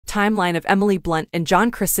Timeline of Emily Blunt and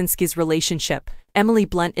John Krasinski's relationship. Emily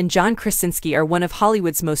Blunt and John Krasinski are one of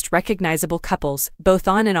Hollywood's most recognizable couples, both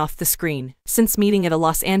on and off the screen. Since meeting at a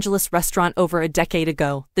Los Angeles restaurant over a decade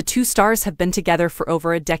ago, the two stars have been together for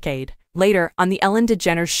over a decade. Later, on The Ellen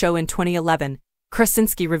DeGeneres Show in 2011,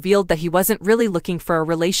 Krasinski revealed that he wasn't really looking for a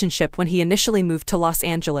relationship when he initially moved to Los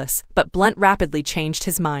Angeles, but Blunt rapidly changed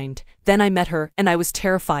his mind. "Then I met her, and I was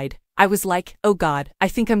terrified. I was like, oh God, I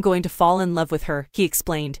think I'm going to fall in love with her," he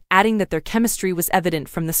explained, adding that their chemistry was evident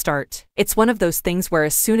from the start. "It's one of those things where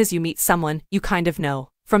as soon as you meet someone, you kind of know."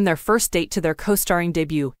 From their first date to their co-starring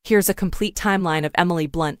debut, here's a complete timeline of Emily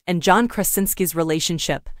Blunt and John Krasinski's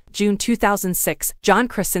relationship. June 2006, John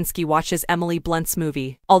Krasinski watches Emily Blunt's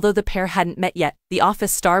movie. Although the pair hadn't met yet, The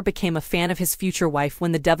Office star became a fan of his future wife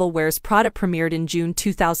when The Devil Wears Prada premiered in June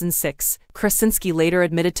 2006. Krasinski later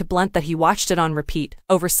admitted to Blunt that he watched it on repeat,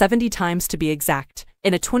 over 70 times to be exact.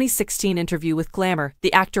 In a 2016 interview with Glamour,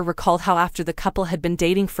 the actor recalled how after the couple had been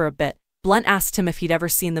dating for a bit, Blunt asked him if he'd ever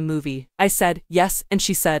seen the movie. "I said, yes," and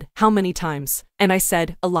she said, "How many times?" And I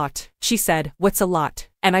said, "A lot." She said, "What's a lot?"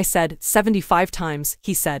 And I said, 75 times,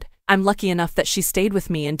 he said. "I'm lucky enough that she stayed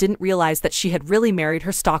with me and didn't realize that she had really married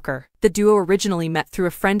her stalker." The duo originally met through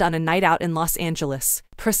a friend on a night out in Los Angeles.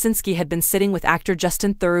 Krasinski had been sitting with actor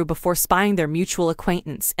Justin Theroux before spying their mutual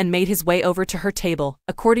acquaintance and made his way over to her table,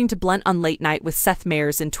 according to Blunt on Late Night with Seth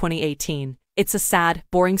Meyers in 2018. "It's a sad,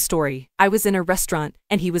 boring story. I was in a restaurant,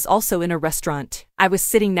 and he was also in a restaurant. I was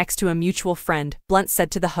sitting next to a mutual friend," Blunt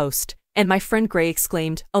said to the host. "And my friend Gray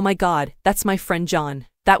exclaimed, 'Oh my God, that's my friend John.'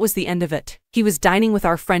 That was the end of it. He was dining with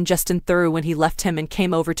our friend Justin Theroux when he left him and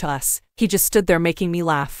came over to us. He just stood there making me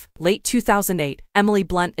laugh." Late 2008, Emily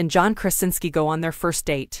Blunt and John Krasinski go on their first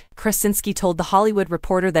date. Krasinski told The Hollywood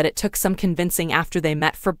Reporter that it took some convincing after they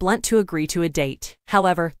met for Blunt to agree to a date.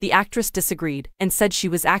 However, the actress disagreed and said she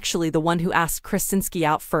was actually the one who asked Krasinski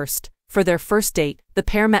out first. For their first date, the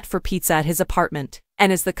pair met for pizza at his apartment.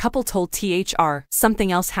 And as the couple told THR,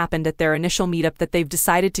 something else happened at their initial meetup that they've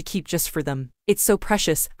decided to keep just for them. "It's so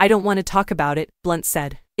precious, I don't want to talk about it," Blunt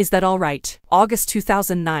said. "Is that all right?" August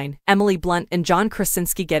 2009, Emily Blunt and John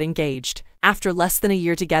Krasinski get engaged. After less than a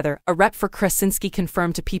year together, a rep for Krasinski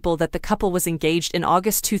confirmed to People that the couple was engaged in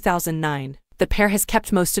August 2009. The pair has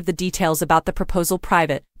kept most of the details about the proposal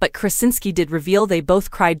private, but Krasinski did reveal they both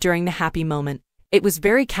cried during the happy moment. "It was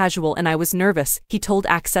very casual and I was nervous," he told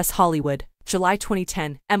Access Hollywood. July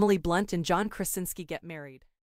 2010, Emily Blunt and John Krasinski get married.